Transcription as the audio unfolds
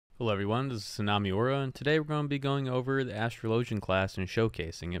Hello everyone, this is TsunamiAura, and today we're going to be going over the Astrologian class and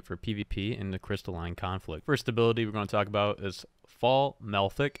showcasing it for PvP in the Crystalline conflict. First ability we're going to talk about is Fall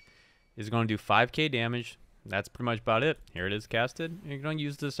Melthic. It's going to do 5k damage. That's pretty much about it. Here it is casted. You're going to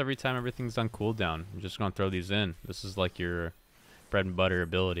use this every time everything's on cooldown. I'm just going to throw these in. This is like your bread and butter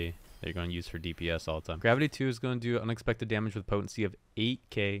ability that you're going to use for DPS all the time. Gravity 2 is going to do unexpected damage with potency of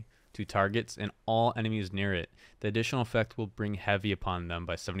 8k to targets and all enemies near it. The additional effect will bring heavy upon them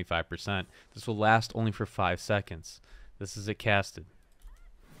by 75%. This will last only for 5 seconds. This is it casted.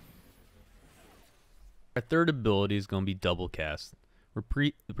 Our third ability is going to be Double Cast.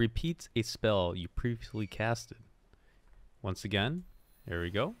 Repeats a spell you previously casted. Once again, there we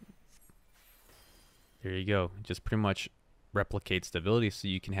go. There you go. It just pretty much replicates the ability so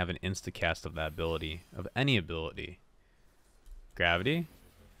you can have an insta-cast of that ability, of any ability. Gravity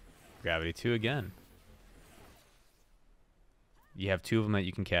 2 again. You have 2 of them that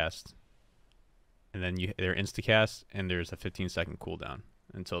you can cast, and then they're insta-cast, and there's a 15-second cooldown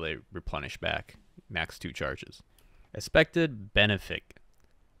until they replenish back. Max 2 charges. Expected Benefit.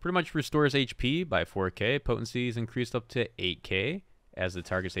 Pretty much restores HP by 4k. Potency is increased up to 8k as the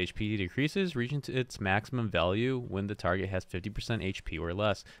target's HP decreases, reaching to its maximum value when the target has 50% HP or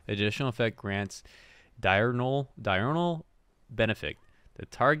less. The additional effect grants diurnal benefit. The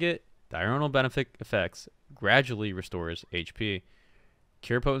target diurnal benefit effects gradually restores HP.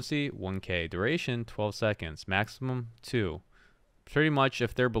 Cure potency 1k. Duration 12 seconds. Maximum 2. Pretty much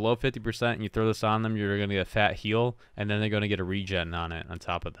if they're below 50% and you throw this on them, you're going to get a fat heal, and then they're going to get a regen on it on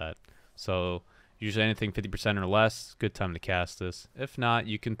top of that. So usually anything 50% or less, good time to cast this. If not,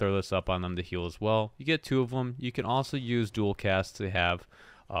 you can throw this up on them to heal as well. You get 2 of them. You can also use dual cast to have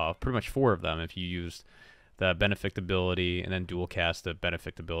pretty much 4 of them if you used the benefit ability and then dual cast the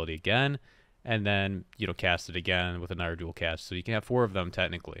benefit ability again, and then cast it again with another dual cast. So you can have 4 of them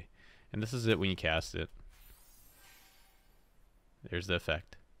technically. And this is it when you cast it. There's the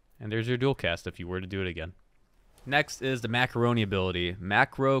effect. And there's your dual cast if you were to do it again. Next is the Macaroni ability.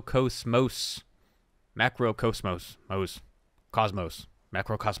 Macrocosmos. Cosmos.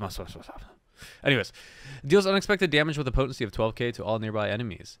 Anyways, deals unexpected damage with a potency of 12k to all nearby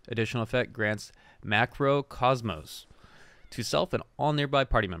enemies. Additional effect grants Macrocosmos to self and all nearby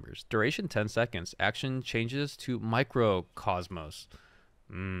party members. Duration 10 seconds. Action changes to Microcosmos.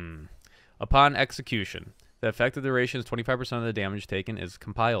 Upon execution, the effective duration is 25% of the damage taken is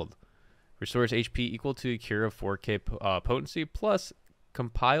compiled. Restores HP equal to a cure of 4k potency plus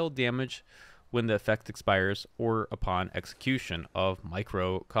compiled damage when the effect expires or upon execution of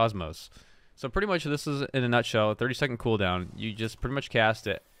Microcosmos. So pretty much this is, in a nutshell, a 30-second cooldown. You just pretty much cast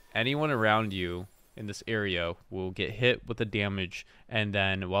it. Anyone around you in this area will get hit with the damage, and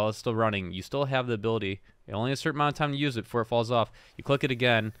then while it's still running, you still have the ability. Only a certain amount of time to use it before it falls off. You click it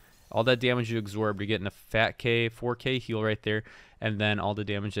again. All that damage you absorbed, you're getting a fat 4k heal right there, and then all the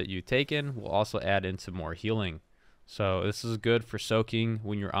damage that you've taken will also add into more healing. So this is good for soaking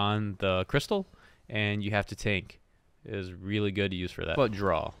when you're on the crystal and you have to tank. It is really good to use for that. But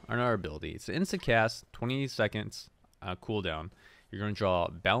draw, another ability. It's an instant cast, 20 seconds cooldown. You're going to draw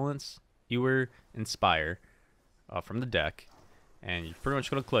Balance, Ewer, Inspire from the deck, and you're pretty much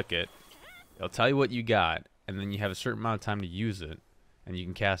going to click it. It'll tell you what you got, and then you have a certain amount of time to use it. And you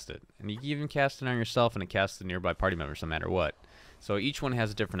can cast it. And you can even cast it on yourself, and it casts the nearby party members no matter what. So each one has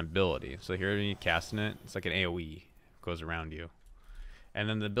a different ability. So here when you're casting it, it's like an AoE. It goes around you. And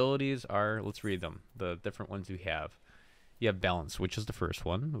then the abilities are, let's read them. The different ones you have. You have Balance, which is the first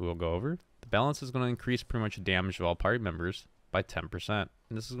one we'll go over. The Balance is going to increase pretty much the damage of all party members by 10%. And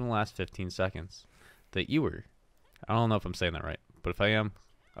this is going to last 15 seconds. The Ewer. I don't know if I'm saying that right. But if I am,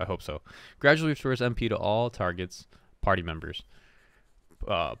 I hope so. Gradually restores MP to all targets, party members.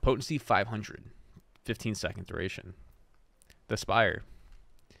 Potency 500, 15-second duration. The Spire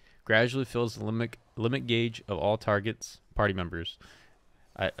gradually fills the limit gauge of all targets, party members.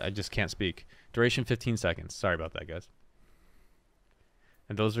 I just can't speak. Duration 15 seconds. Sorry about that, guys.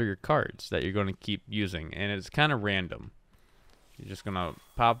 And those are your cards that you're going to keep using, and it's kind of random. You're just going to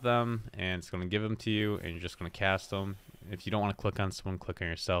pop them, and it's going to give them to you, and you're just going to cast them. If you don't want to click on someone, click on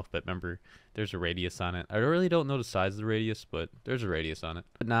yourself. But remember, there's a radius on it. I really don't know the size of the radius, but there's a radius on it.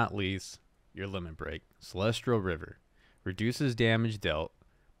 But not least, your limit break. Celestial River. Reduces damage dealt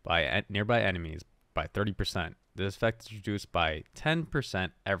by nearby enemies by 30%. This effect is reduced by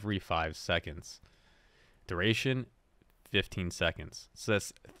 10% every 5 seconds. Duration, 15 seconds. So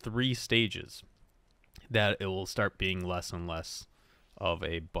that's 3 stages that it will start being less and less of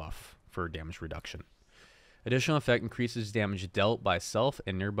a buff for damage reduction. Additional effect increases damage dealt by self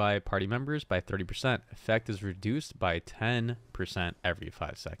and nearby party members by 30%. Effect is reduced by 10% every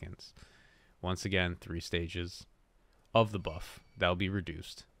 5 seconds. Once again, 3 stages of the buff that will be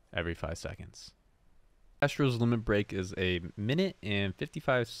reduced every 5 seconds. Astro's limit break is a minute and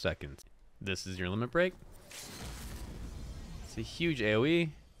 55 seconds. This is your limit break. It's a huge AoE.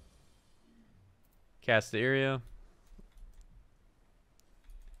 Cast the area.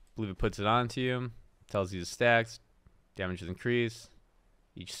 I believe it puts it onto you. Tells you the stacks. Damage is increased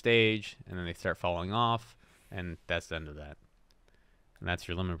each stage, and then they start falling off, and that's the end of that. And that's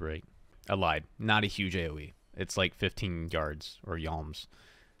your limit break. I lied. Not a huge AoE. It's like 15 yards or yalms.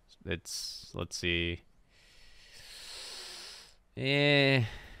 It's, let's see. I'm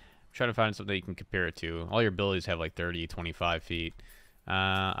trying to find something you can compare it to. All your abilities have like 30, 25 feet.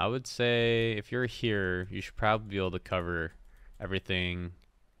 I would say if you're here, you should probably be able to cover everything.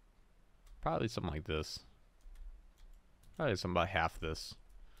 Probably something like this. Probably something about half this.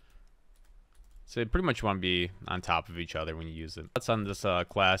 So pretty much you want to be on top of each other when you use it. That's on this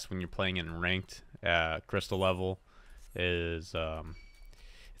class when you're playing in ranked crystal level. Is it's a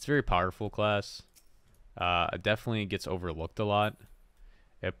very powerful class. It definitely gets overlooked a lot.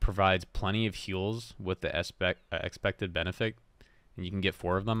 It provides plenty of heals with the expected benefit, and you can get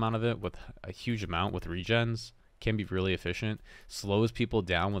 4 of them out of it with a huge amount with regens. Can be really efficient. Slows people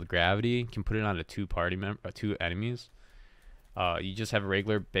down with gravity. Can put it on to 2 enemies. You just have a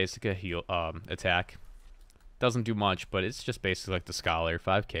regular basic heal attack. Doesn't do much, but it's just basically like the Scholar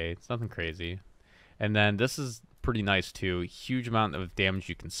 5k. It's nothing crazy. And then this is pretty nice too. Huge amount of damage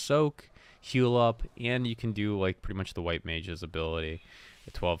you can soak, heal up, and you can do like pretty much the White Mage's ability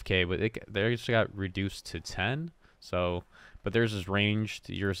at 12k. But they just got reduced to 10. So, but theirs is ranged.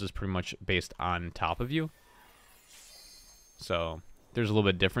 Yours is pretty much based on top of you. So there's a little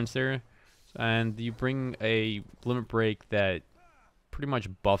bit of difference there. And you bring a limit break that pretty much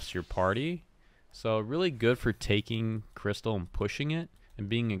buffs your party. So really good for taking crystal and pushing it and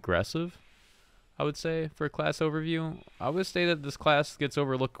being aggressive, I would say, for a class overview. I would say that this class gets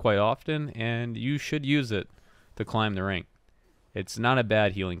overlooked quite often, and you should use it to climb the rank. It's not a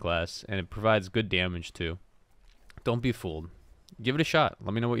bad healing class, and it provides good damage too. Don't be fooled. Give it a shot.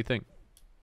 Let me know what you think.